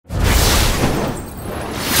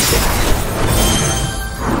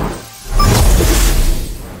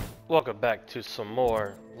Welcome back to some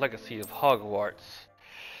more Legacy of Hogwarts.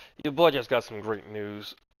 Your boy just got some great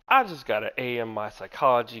news. I just got an A in my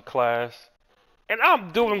psychology class, and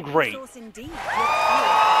I'm doing great. So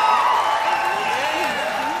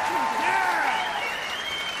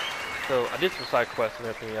I did some side quests and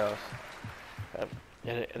everything else,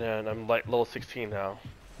 and then I'm like level 16 now.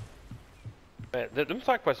 Man, them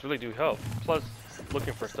side quests really do help. Plus,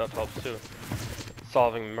 looking for stuff helps too.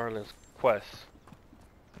 Solving Merlin's quests.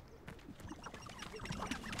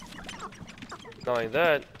 Not only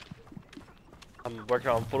that, I'm working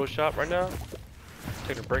on Photoshop right now.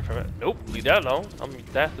 Taking a break from it. Nope, leave that alone.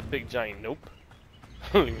 That's the big giant nope.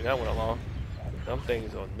 Leave that one alone. Them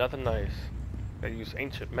things are nothing nice. I use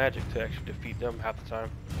ancient magic to actually defeat them half the time.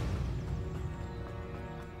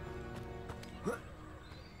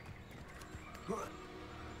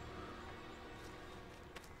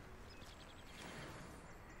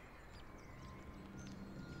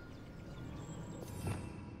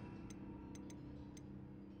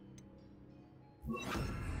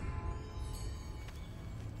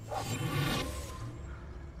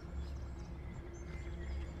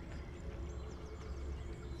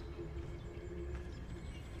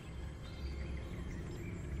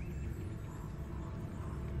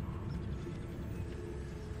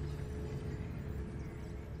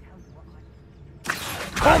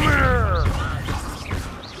 Come here!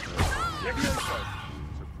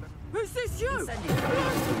 Who's this you?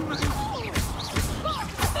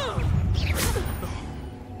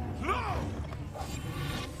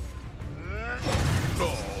 Go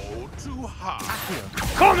too high.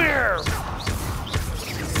 Come here!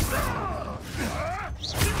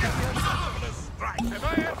 Have I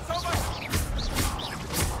had so much?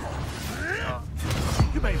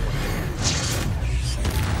 You made one.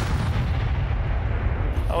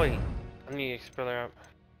 Oh wait, I need to expel her out.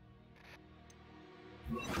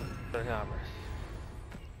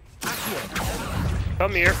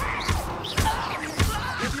 Come here.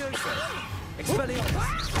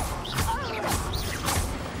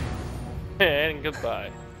 And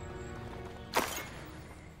goodbye.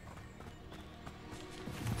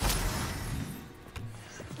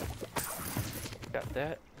 Got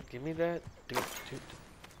that. Give me that.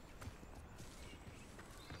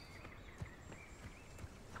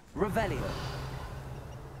 Revelio.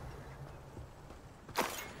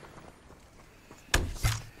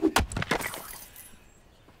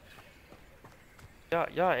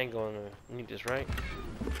 Y'all ain't gonna need this, right?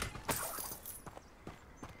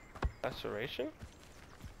 Laceration?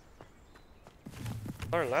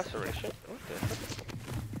 Learn laceration? What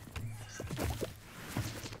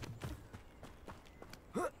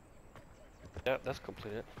the heck? Yeah, that's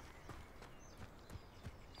completed.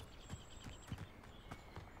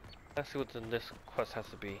 Let's see what this quest has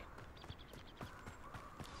to be.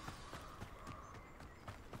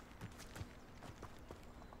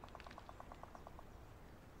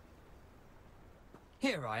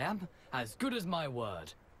 Here I am, as good as my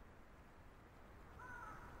word.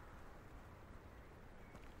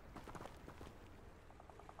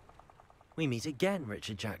 We meet again,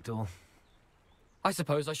 Richard Jackdaw. I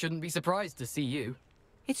suppose I shouldn't be surprised to see you.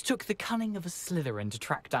 It took the cunning of a Slytherin to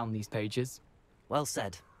track down these pages. Well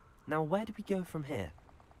said. Now where do we go from here?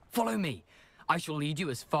 Follow me. I shall lead you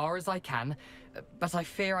as far as I can, but I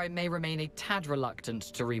fear I may remain a tad reluctant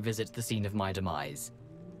to revisit the scene of my demise.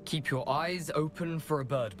 Keep your eyes open for a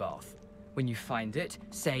bird bath. When you find it,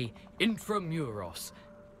 say intramuros.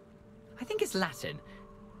 I think it's Latin.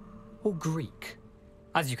 Or Greek.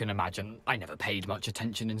 As you can imagine, I never paid much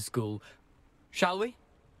attention in school. Shall we?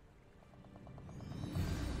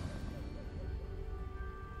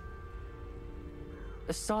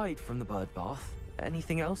 Aside from the bird bath,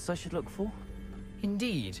 anything else I should look for?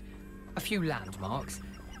 Indeed. A few landmarks.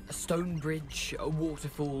 A stone bridge, a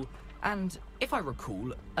waterfall, and, if I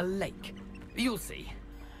recall, a lake. You'll see.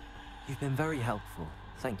 You've been very helpful.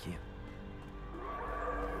 Thank you.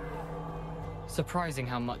 Surprising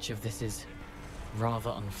how much of this is, rather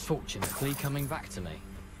unfortunately, coming back to me.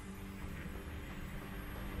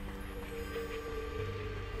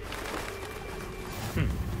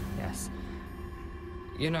 Yes.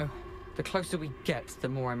 You know, the closer we get, the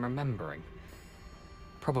more I'm remembering.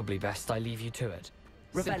 Probably best I leave you to it.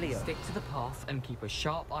 Simply Revelio. stick to the path and keep a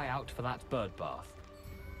sharp eye out for that bird bath.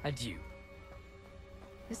 Adieu.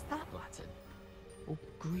 Is that Latin? Or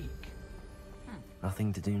Greek?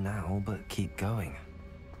 Nothing to do now but keep going.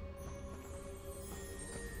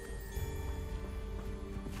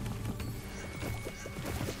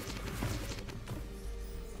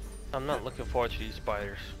 I'm not looking forward to these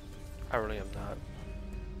spiders. I really am not.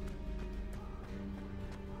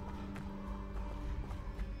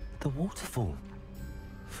 The waterfall.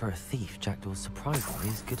 For a thief, Jackdaw's surprisingly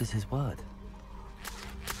as good as his word.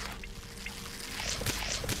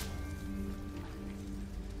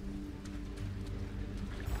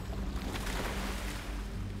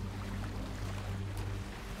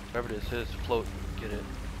 Whatever this is, float, get it.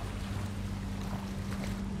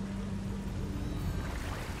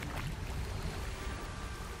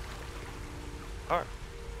 Alright.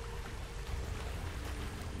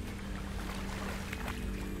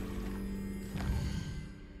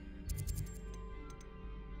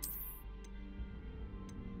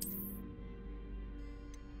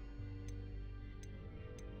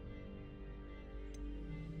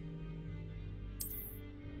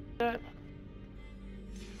 That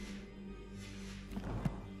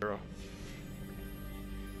hero.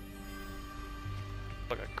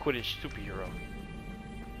 Like a Quidditch superhero.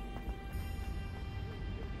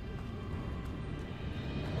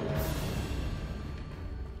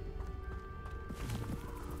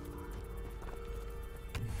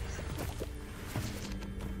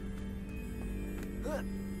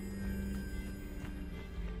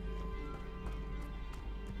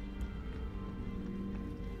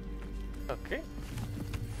 Okay.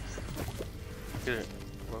 Get it.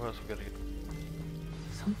 What else we gotta get?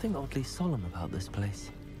 Something oddly solemn about this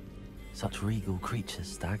place. Such regal creatures,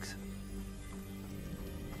 stags.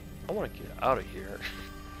 I want to get out of here.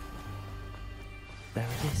 There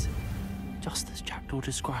it is, just as Jackdaw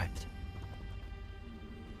described.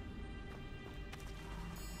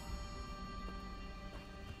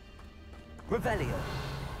 Revelio.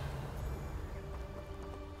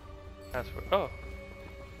 That's where. Oh.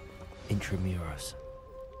 Intramuros.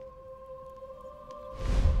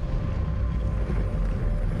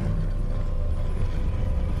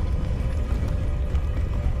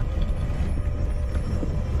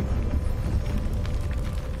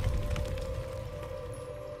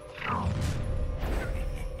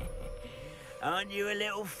 Aren't you a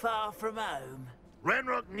little far from home?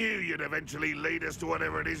 Ranrock knew you'd eventually lead us to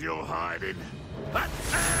whatever it is you're hiding. But,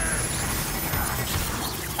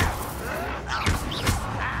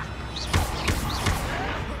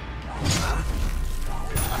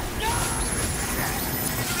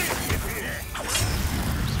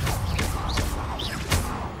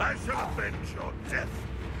 I shall avenge your death.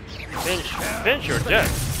 Avenge your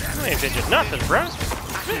death? You ain't avenging nothing, bruh.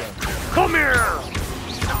 Come here!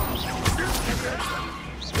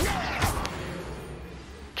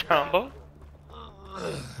 Combo?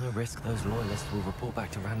 No risk those loyalists will report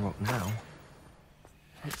back to Ranrock now.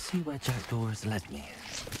 Let's see where Jackdaw has led me.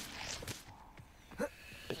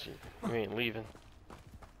 You ain't leaving.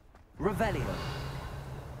 Revelio.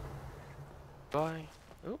 Bye.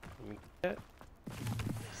 Oh, let me get that.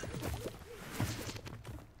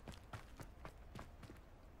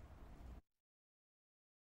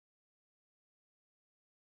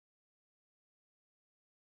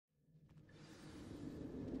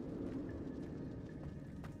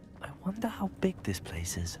 I wonder how big this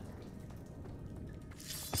place is.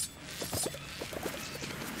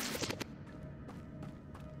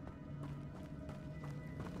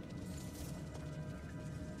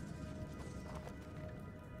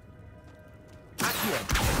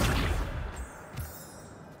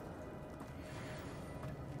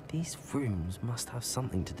 These rooms must have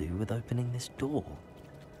something to do with opening this door.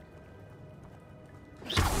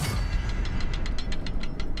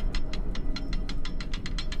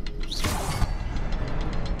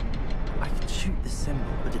 I can shoot the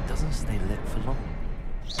symbol, but it doesn't stay lit for long.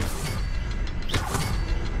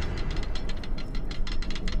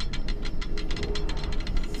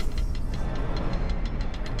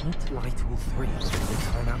 I need to light all three before they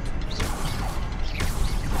time out.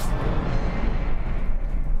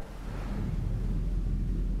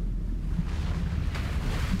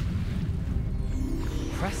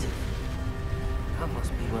 Impressive. That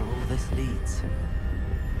must be where all this leads.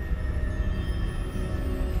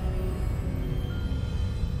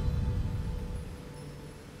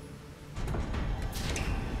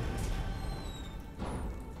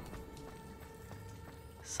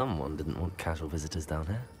 Someone didn't want casual visitors down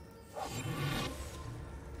here.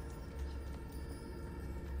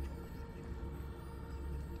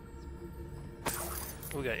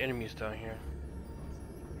 We got enemies down here.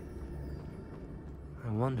 I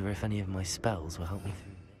wonder if any of my spells will help me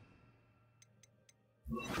through.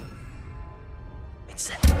 It's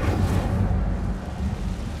set.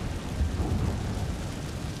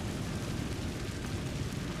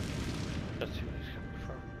 Let's see where he's coming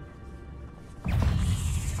from.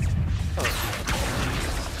 Oh.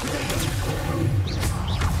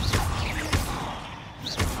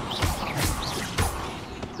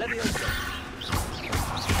 Let me open.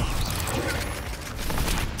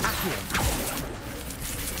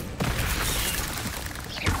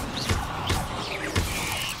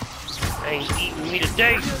 ain't eating me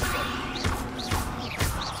today.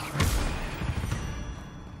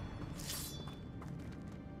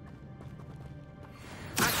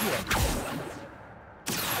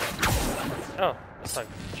 Oh, that's like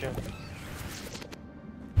Jim.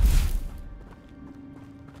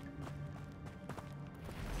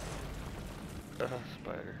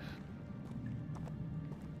 Spiders.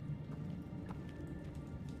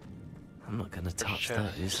 I'm not gonna touch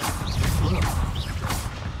chest. those.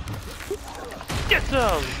 Get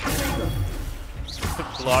some!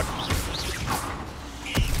 Block.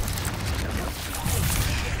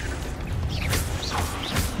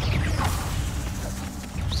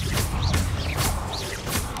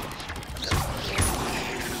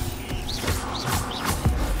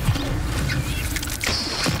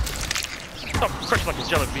 Stop crushing like a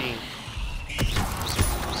jelly bean.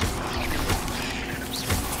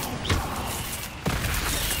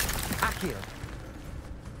 Akio.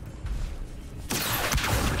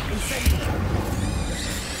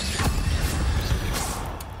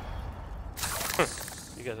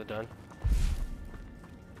 You guys are done.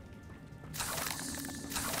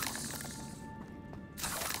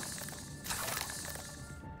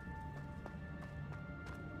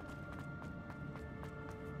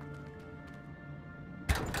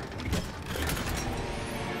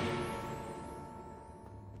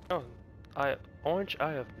 Oh, orange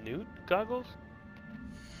eye of newt goggles?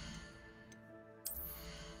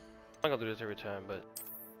 I'm not gonna do this every time, but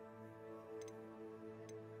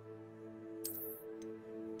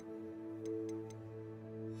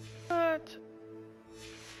what?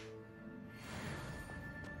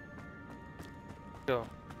 Go.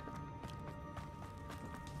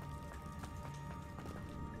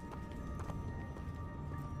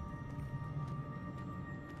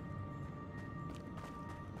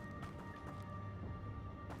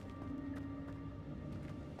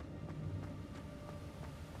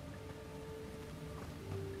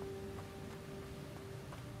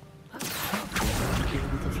 Be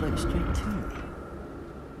able to float straight to me.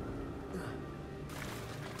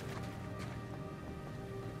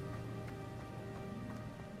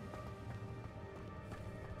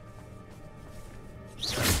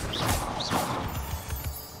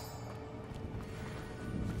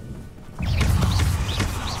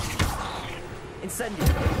 Incendio.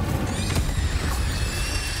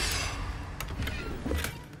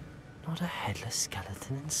 Not a headless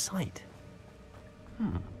skeleton in sight.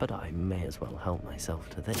 But I may as well help myself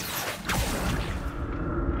to this.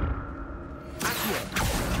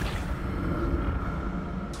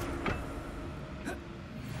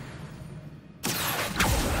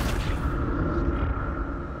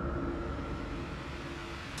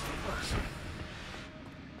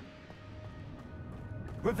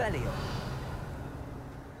 Revelio.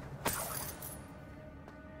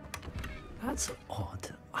 That's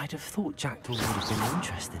odd. I'd have thought Jackdaw would have been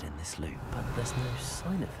interested in this loot, but there's no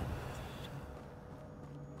sign of him.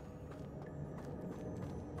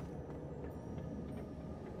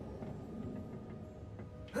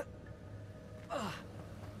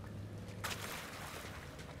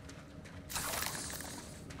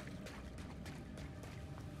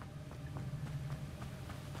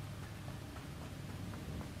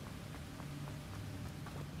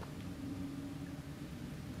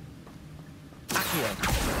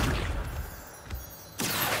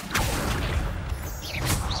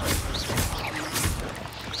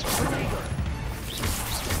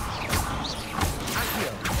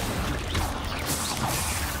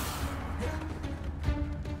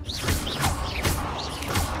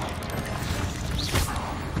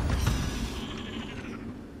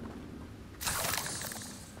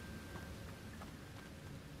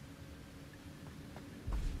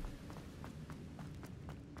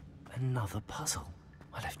 Another puzzle.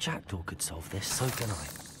 Well, if Jackdaw could solve this, so can I.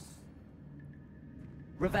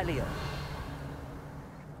 Revelio.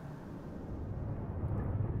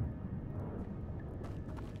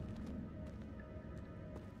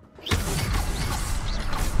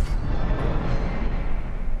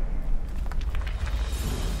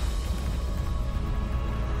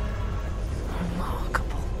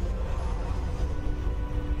 Remarkable.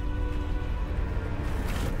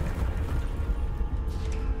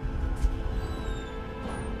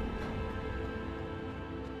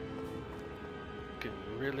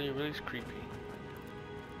 Really creepy.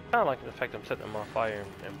 I don't like the fact I'm setting them on fire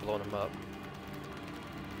and blowing them up.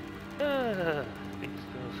 Those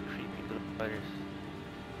creepy little spiders.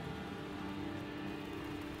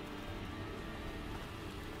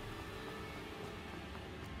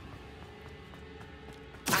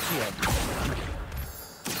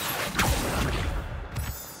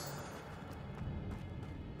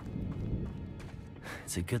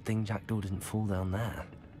 It's a good thing Jackdaw didn't fall down there.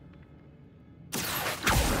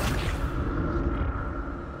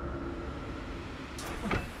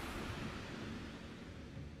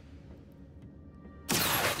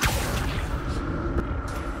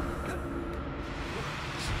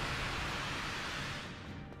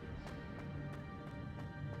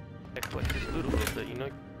 I collect this loot a little bit, you know?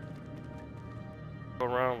 Go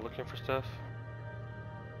around looking for stuff.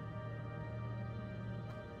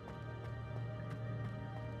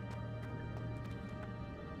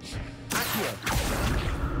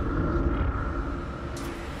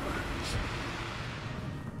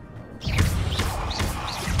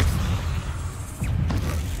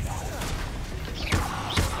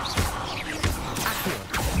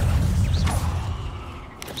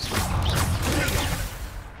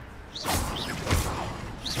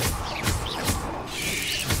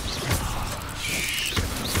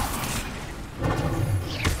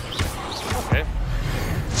 Okay.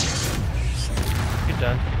 You're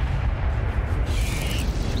done.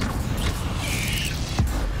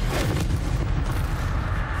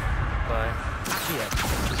 Bye.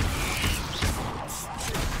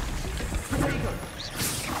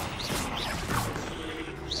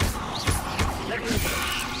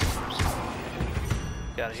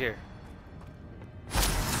 Get out of here.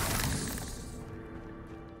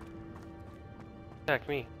 Attack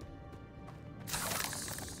me.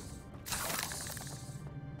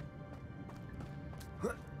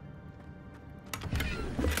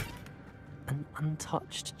 An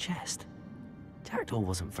untouched chest. Jackdaw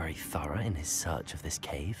wasn't very thorough in his search of this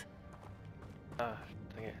cave. Dang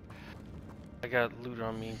it. I got loot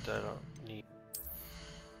on me that I don't need.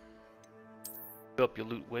 Fill up your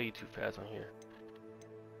loot way too fast on here.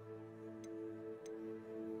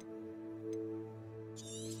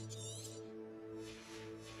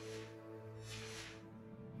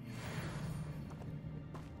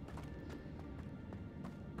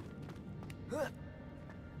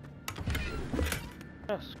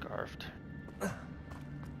 Oh, scarfed. This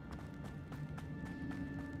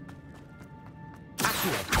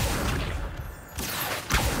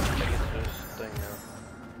thing now.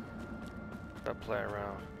 Gotta play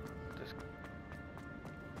around. This.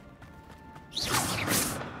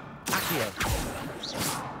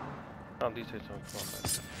 Oh, these hits don't come on.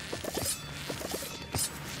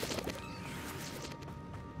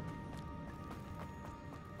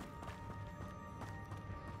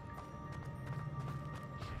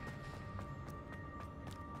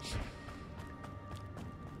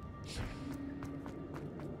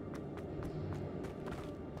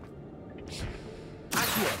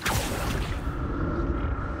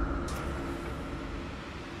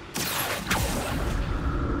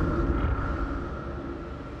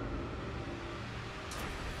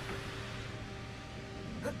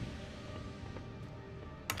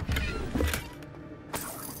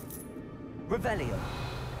 Revelio.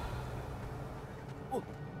 Oh.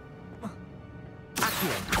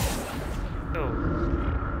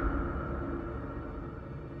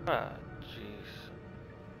 Ah, jeez.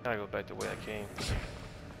 Gotta go back the way I came.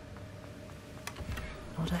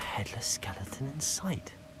 Not a headless skeleton in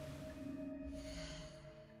sight.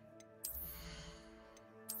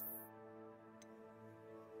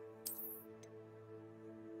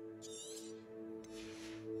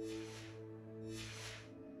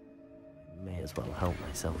 May as well help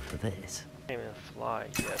myself to this. Can't even fly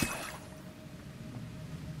yet.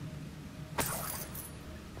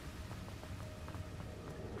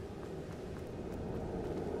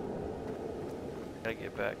 Gotta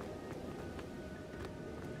get back.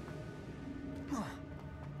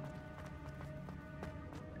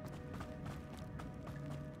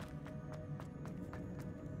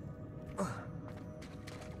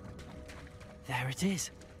 There it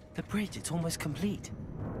is. The bridge, it's almost complete.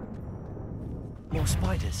 More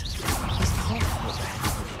spiders. He's confident what the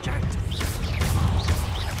heck is jacked.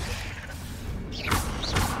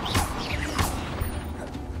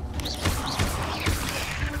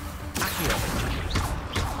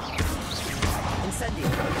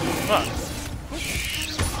 Fuck.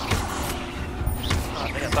 Oh, I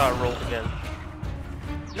think I thought I rolled again.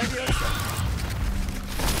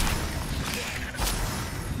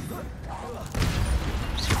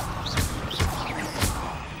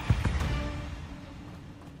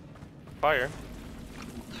 Fire.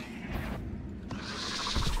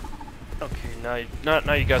 Okay, now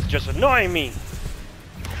you guys are just annoying me.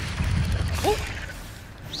 Woo.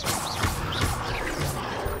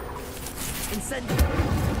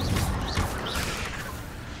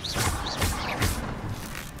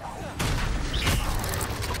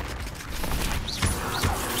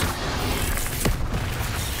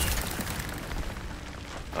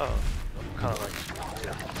 Oh, I'm kind of like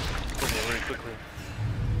moving really quickly.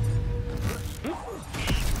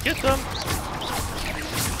 Get some.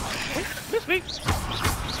 Miss me.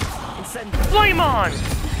 Flame on.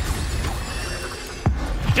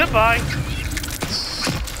 Goodbye.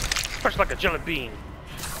 Fresh like a jelly bean.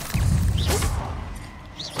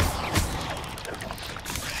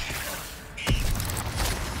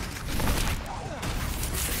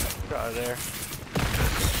 Get out of there.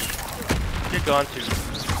 Get gone too.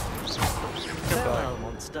 Farewell,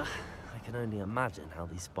 monster. I can only imagine how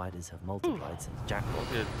these spiders have multiplied since Jack I'm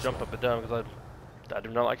gonna jump up and down because I do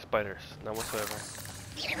not like spiders, none whatsoever.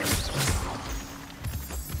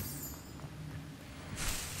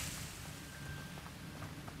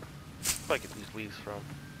 Where do I get these leaves from?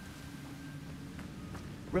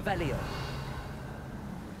 Revelio.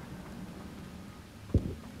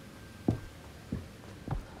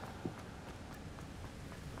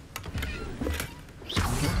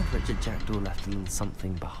 I'm glad Richard Jackdaw left a little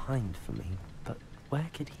something behind for me, but where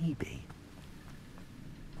could he be?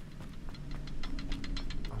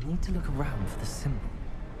 I'll need to look around for the symbol.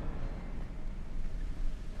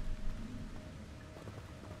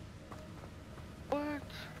 What?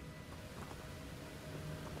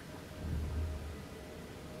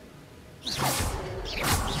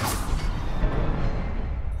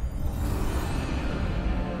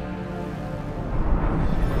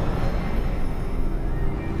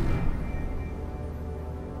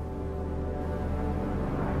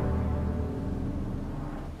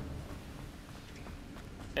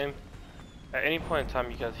 And at any point in time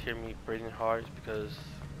you guys hear me breathing hard, it's because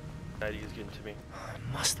anxiety is getting to me. I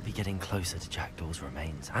must be getting closer to Jackdaw's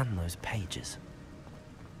remains and those pages.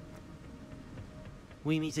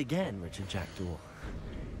 We meet again, Richard Jackdaw.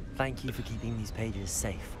 Thank you for keeping these pages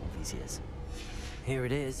safe all these years. Here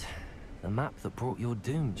it is, the map that brought your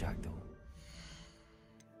doom, Jackdaw.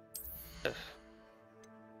 Yes.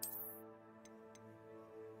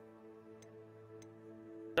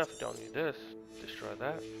 Definitely don't need this. Destroy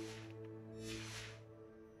that.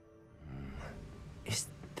 Is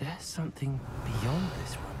there something beyond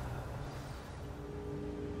this room?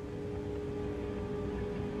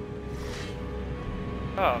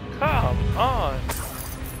 Oh, come on!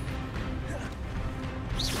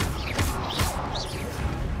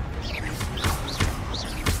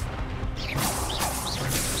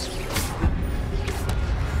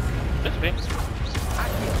 This me?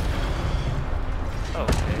 Oh,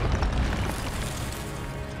 okay.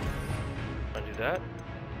 Wanna do that?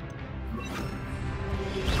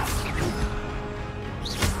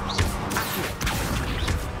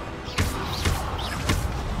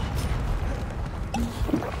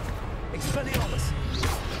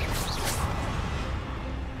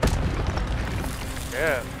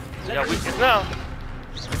 Yeah. Yeah, weakness now.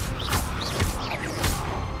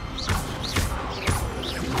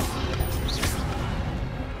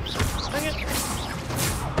 Dang it.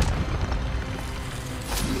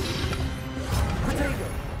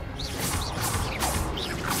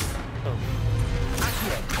 Oh.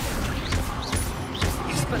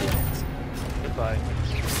 Goodbye.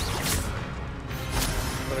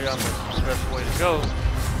 That's the best way to go.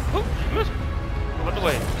 Oh, missed. Go out the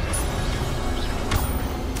way.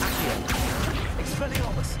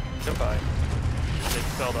 Goodbye. They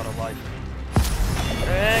fell out of life.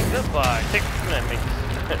 And goodbye. Take that me.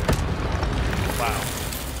 Wow.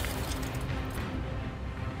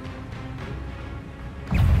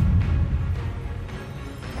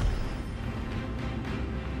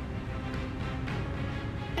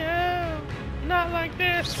 Yeah, not like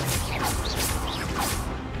this.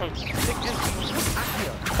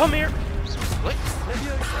 Come here. Wait.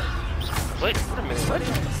 Wait a minute. What?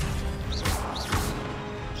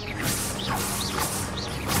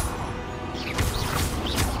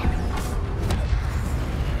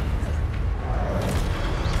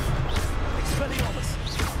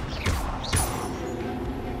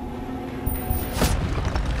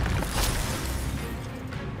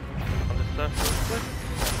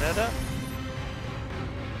 That up.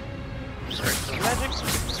 Start some magic.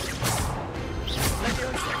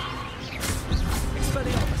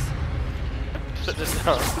 Set this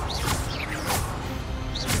down.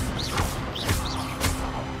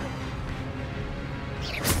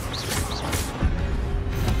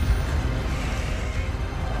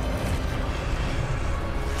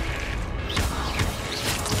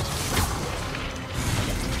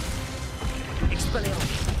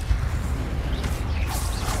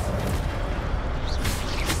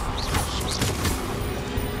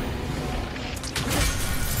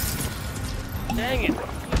 Dang it, you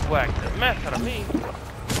whacked the mess out of me.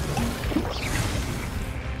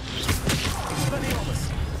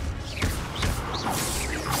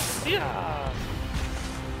 Yeah.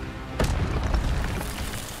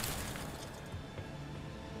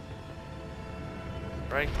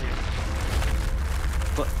 Right here.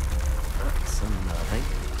 But that's unnerving.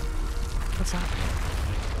 What's happening?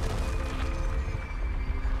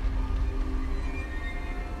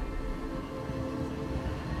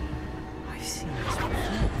 I've seen this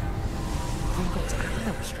before. Hogwarts and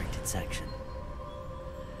the restricted section.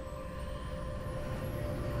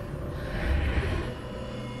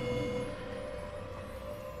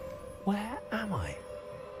 Where am I?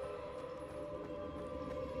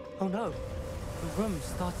 Oh no, the room's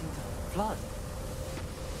starting to flood.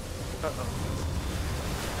 Uh-oh.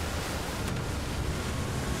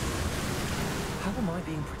 How am I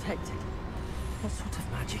being protected? What sort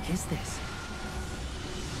of magic is this?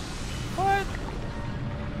 What?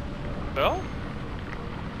 Well?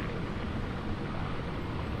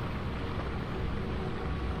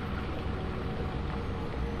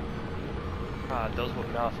 Those with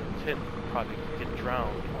mouth and tin probably get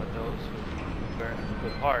drowned by those who wear a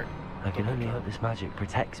good heart. I can only hope this magic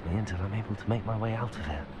protects me until I'm able to make my way out of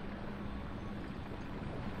here.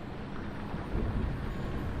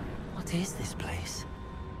 What is this place?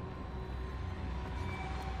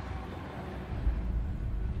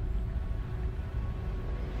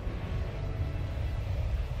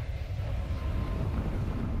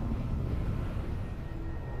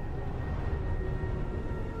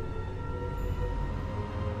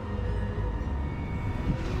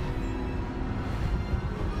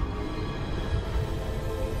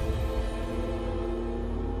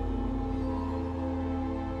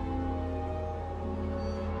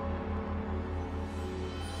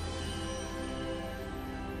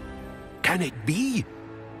 Can it be?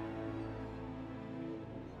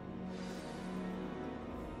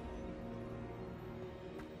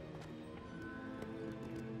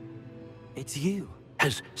 It's you.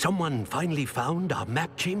 Has someone finally found our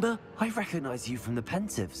map chamber? I recognize you from the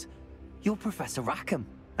Pensives. You're Professor Rackham.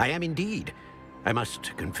 I am indeed. I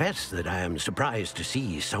must confess that I am surprised to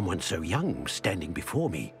see someone so young standing before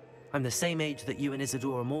me. I'm the same age that you and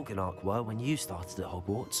Isadora Morganach were when you started at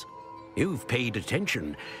Hogwarts. You've paid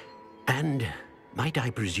attention, and might I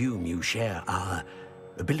presume you share our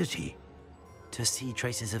ability? To see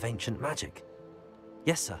traces of ancient magic?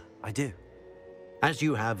 Yes, sir, I do. As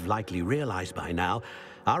you have likely realized by now,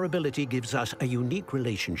 our ability gives us a unique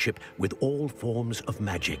relationship with all forms of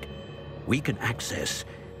magic. We can access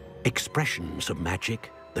expressions of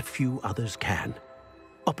magic that few others can.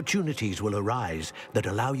 Opportunities will arise that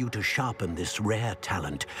allow you to sharpen this rare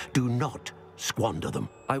talent. Do not squander them.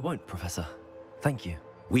 I won't, Professor. Thank you.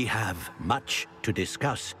 We have much to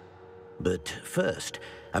discuss. But first,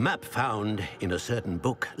 a map found in a certain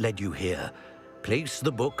book led you here. Place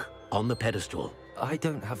the book on the pedestal. I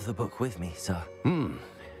don't have the book with me, sir.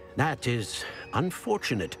 That is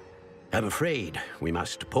unfortunate. I'm afraid we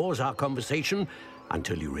must pause our conversation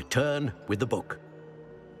until you return with the book.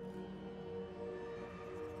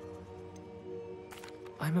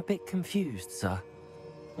 I'm a bit confused, sir.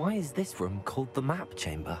 Why is this room called the map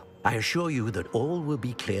chamber? I assure you that all will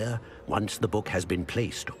be clear once the book has been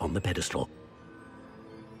placed on the pedestal.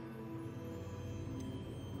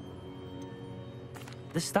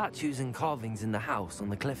 The statues and carvings in the house on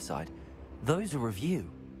the cliffside, those are of you.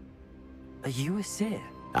 Are you a seer?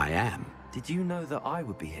 I am. Did you know that I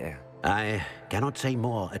would be here? I cannot say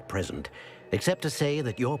more at present, except to say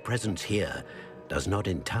that your presence here does not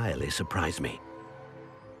entirely surprise me.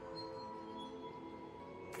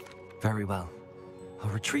 Very well. I'll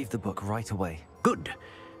retrieve the book right away. Good.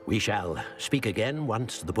 We shall speak again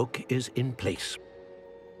once the book is in place.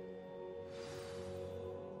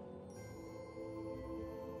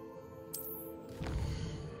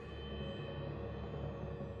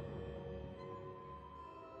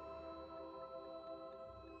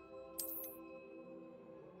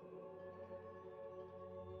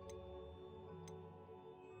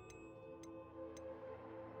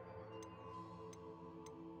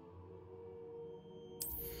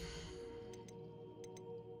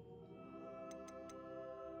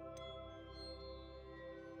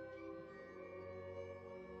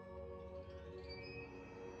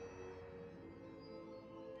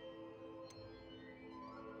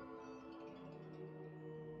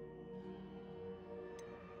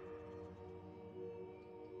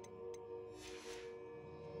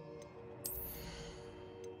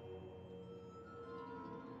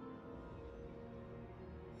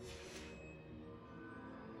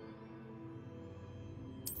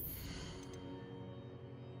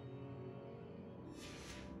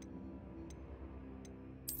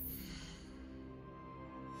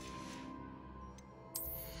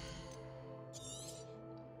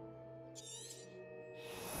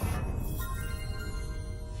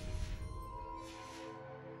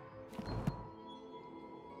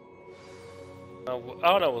 I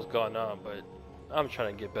don't know what's going on, but I'm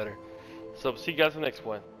trying to get better. So see you guys in the next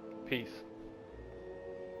one. Peace.